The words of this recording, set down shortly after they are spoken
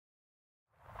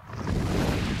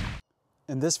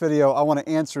In this video, I want to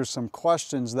answer some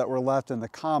questions that were left in the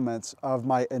comments of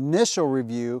my initial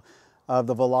review of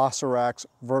the VelociRax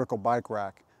vertical bike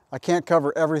rack. I can't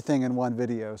cover everything in one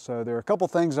video, so there are a couple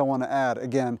things I want to add,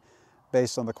 again,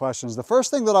 based on the questions. The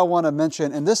first thing that I want to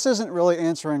mention, and this isn't really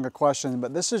answering a question,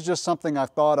 but this is just something I've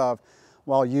thought of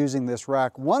while using this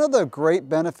rack. One of the great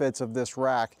benefits of this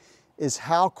rack is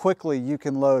how quickly you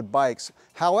can load bikes.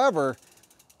 However,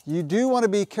 you do want to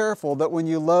be careful that when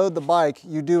you load the bike,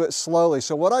 you do it slowly.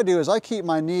 So what I do is I keep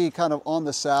my knee kind of on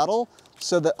the saddle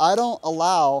so that I don't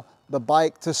allow the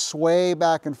bike to sway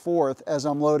back and forth as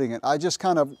I'm loading it. I just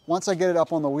kind of, once I get it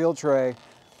up on the wheel tray,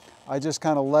 I just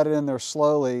kind of let it in there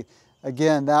slowly.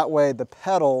 Again, that way the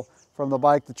pedal from the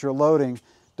bike that you're loading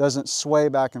doesn't sway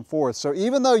back and forth. So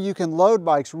even though you can load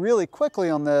bikes really quickly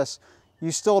on this,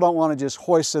 you still don't want to just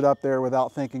hoist it up there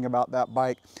without thinking about that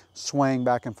bike swaying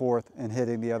back and forth and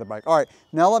hitting the other bike. All right,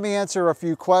 now let me answer a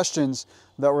few questions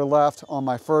that were left on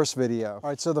my first video. All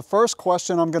right, so the first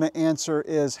question I'm going to answer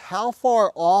is, how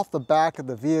far off the back of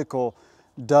the vehicle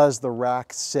does the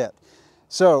rack sit?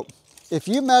 So if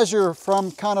you measure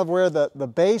from kind of where the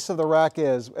base of the rack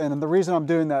is, and the reason I'm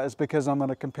doing that is because I'm going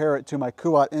to compare it to my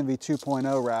Kuat NV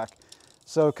 2.0 rack.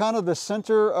 So kind of the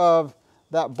center of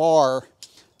that bar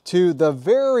to the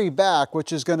very back,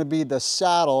 which is going to be the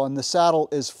saddle, and the saddle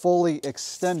is fully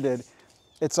extended,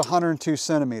 it's 102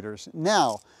 centimeters.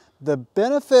 Now, the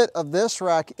benefit of this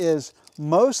rack is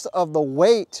most of the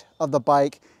weight of the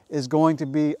bike is going to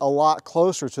be a lot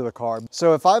closer to the car.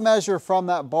 So if I measure from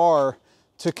that bar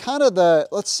to kind of the,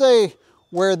 let's say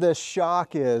where this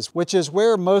shock is, which is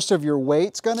where most of your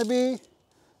weight's going to be,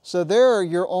 so there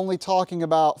you're only talking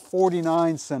about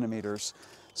 49 centimeters.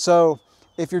 So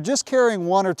if you're just carrying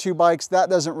one or two bikes, that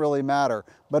doesn't really matter.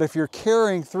 But if you're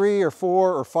carrying 3 or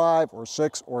 4 or 5 or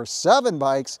 6 or 7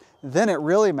 bikes, then it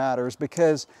really matters,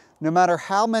 because no matter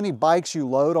how many bikes you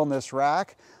load on this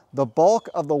rack, the bulk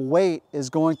of the weight is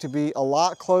going to be a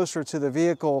lot closer to the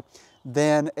vehicle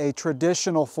than a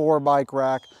traditional 4-bike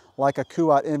rack like a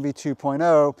Kuat NV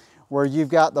 2.0, where you've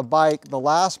got the bike, the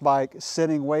last bike,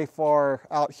 sitting way far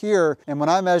out here. And when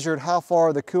I measured how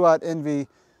far the Kuat NV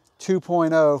 2.0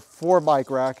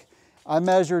 4-bike rack, I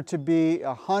measured to be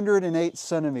 108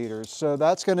 centimeters. So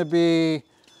that's going to be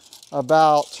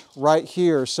about right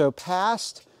here. So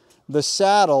past the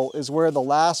saddle is where the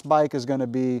last bike is going to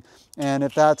be. And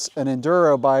if that's an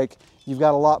enduro bike, you've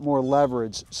got a lot more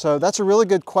leverage. So that's a really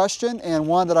good question, and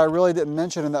one that I really didn't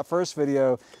mention in that first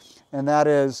video, and that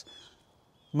is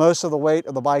most of the weight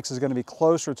of the bikes is going to be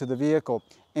closer to the vehicle.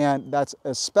 And that's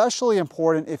especially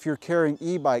important if you're carrying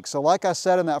e-bikes. So like I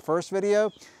said in that first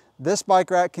video, this bike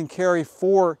rack can carry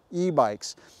 4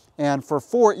 e-bikes. And for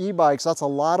 4 e-bikes, that's a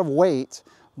lot of weight.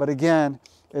 But again,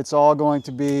 it's all going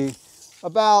to be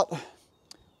about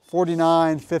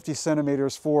 49, 50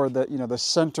 centimeters for the, the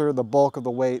center, the bulk of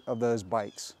the weight of those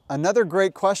bikes. Another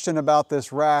great question about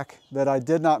this rack that I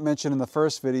did not mention in the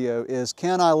first video is,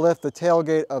 can I lift the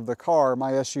tailgate of the car,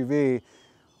 my SUV,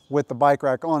 with the bike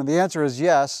rack on? And the answer is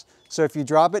yes. So if you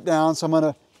drop it down, so I'm going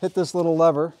to hit this little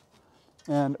lever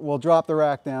and we'll drop the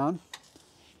rack down.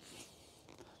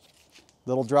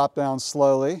 It'll drop down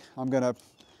slowly. I've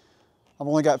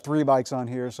only got 3 bikes on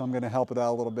here, so I'm going to help it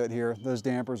out a little bit here. Those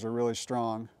dampers are really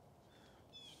strong.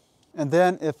 And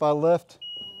then if I lift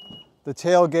the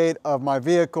tailgate of my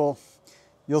vehicle,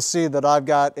 you'll see that I've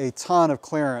got a ton of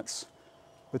clearance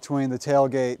between the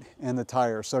tailgate and the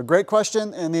tire. So great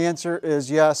question, and the answer is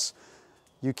yes,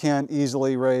 you can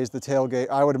easily raise the tailgate,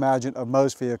 I would imagine, of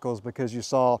most vehicles, because you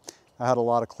saw I had a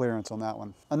lot of clearance on that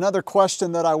one. Another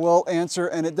question that I will answer,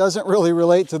 and it doesn't really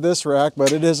relate to this rack,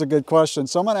 but it is a good question.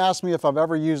 Someone asked me if I've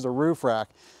ever used a roof rack.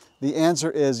 The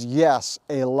answer is yes,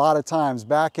 a lot of times.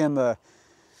 Back in the,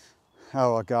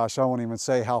 oh gosh, I won't even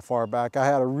say how far back. I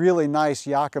had a really nice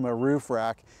Yakima roof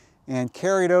rack and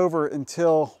carried over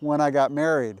until when I got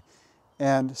married.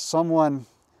 And someone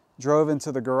drove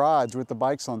into the garage with the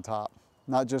bikes on top.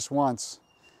 Not just once,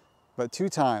 but 2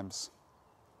 times.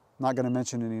 I'm not going to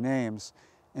mention any names.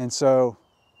 And so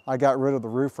I got rid of the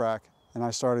roof rack and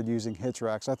I started using hitch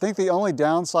racks. I think the only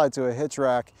downside to a hitch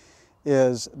rack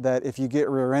is that if you get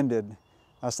rear-ended,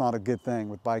 that's not a good thing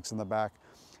with bikes in the back.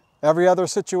 Every other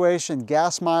situation,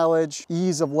 gas mileage,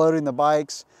 ease of loading the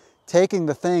bikes, taking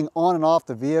the thing on and off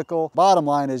the vehicle. Bottom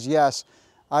line is yes,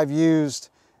 I've used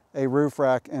a roof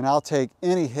rack, and I'll take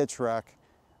any hitch rack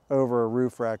over a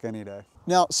roof rack any day.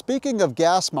 Now, speaking of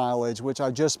gas mileage, which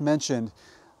I just mentioned,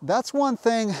 that's one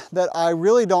thing that I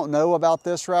really don't know about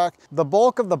this rack. The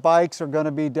bulk of the bikes are going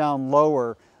to be down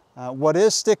lower. What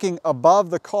is sticking above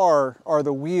the car are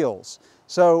the wheels.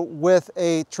 So with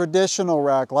a traditional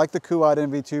rack like the Kuat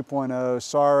NV 2.0,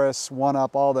 Saris,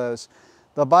 1UP, all those,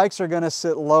 the bikes are going to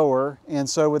sit lower, and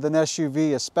so with an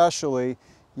SUV especially,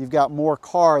 you've got more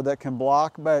car that can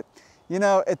block. But you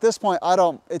know, at this point,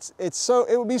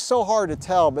 it would be so hard to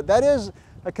tell, but that is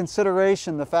a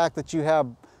consideration, the fact that you have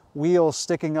wheels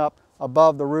sticking up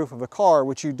above the roof of the car,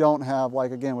 which you don't have,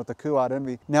 like again with the Kuat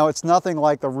NV. Now, it's nothing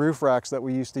like the roof racks that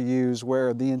we used to use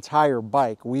where the entire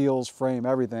bike, wheels, frame,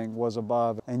 everything was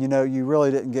above. And you know, you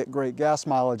really didn't get great gas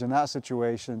mileage in that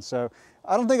situation. So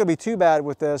I don't think it'll be too bad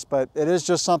with this, but it is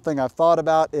just something I've thought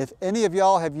about. If any of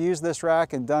y'all have used this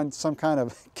rack and done some kind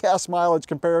of gas mileage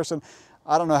comparison,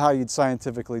 I don't know how you'd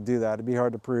scientifically do that. It'd be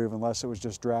hard to prove unless it was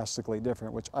just drastically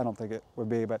different, which I don't think it would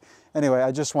be. But anyway,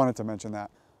 I just wanted to mention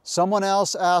that. Someone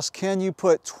else asked, can you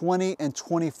put 20 and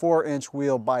 24-inch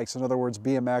wheel bikes, in other words,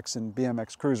 BMX and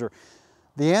BMX Cruiser?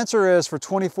 The answer is for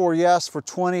 24, yes. For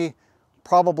 20,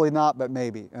 probably not, but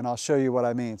maybe. And I'll show you what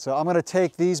I mean. So I'm going to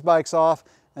take these bikes off,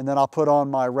 and then I'll put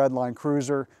on my Redline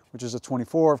Cruiser, which is a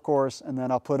 24, of course, and then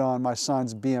I'll put on my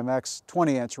son's BMX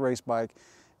 20-inch race bike,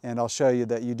 and I'll show you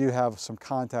that you do have some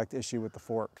contact issue with the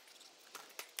fork.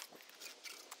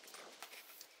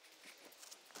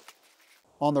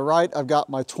 On the right, I've got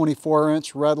my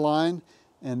 24-inch Redline,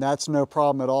 and that's no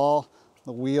problem at all.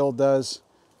 The wheel does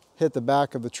hit the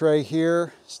back of the tray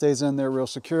here, stays in there real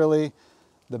securely.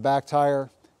 The back tire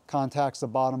contacts the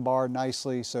bottom bar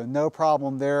nicely, so no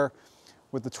problem there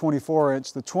with the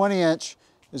 24-inch. The 20-inch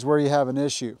is where you have an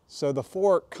issue. So the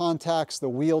fork contacts the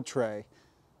wheel tray,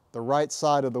 the right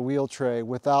side of the wheel tray,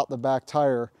 without the back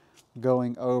tire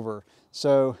going over.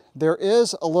 So there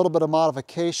is a little bit of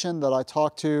modification that I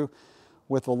talked to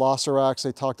with VelociRax.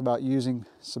 They talked about using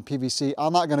some PVC.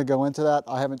 I'm not going to go into that.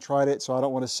 I haven't tried it, so I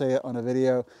don't want to say it on a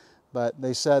video, but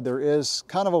they said there is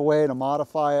kind of a way to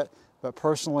modify it, but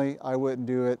personally, I wouldn't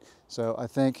do it. So I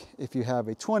think if you have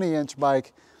a 20-inch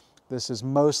bike, this is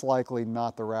most likely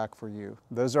not the rack for you.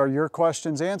 Those are your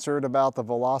questions answered about the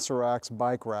VelociRax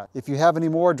bike rack. If you have any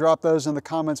more, drop those in the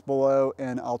comments below,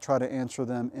 and I'll try to answer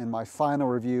them in my final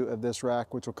review of this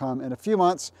rack, which will come in a few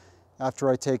months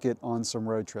after I take it on some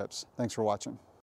road trips. Thanks for watching.